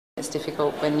It's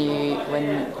difficult when you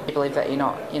believe that you're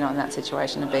not in that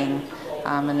situation of being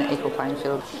in an equal playing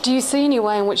field. Do you see any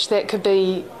way in which that could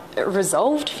be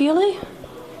resolved fairly?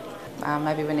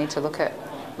 Maybe we need to look at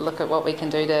what we can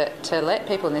do to let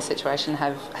people in this situation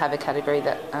have a category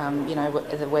that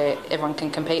where everyone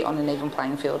can compete on an even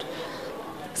playing field.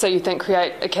 So you think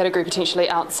create a category potentially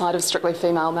outside of strictly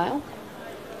female-male?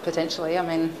 Potentially. I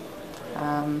mean,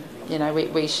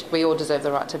 we all deserve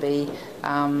the right to be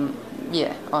on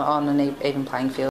an even playing field.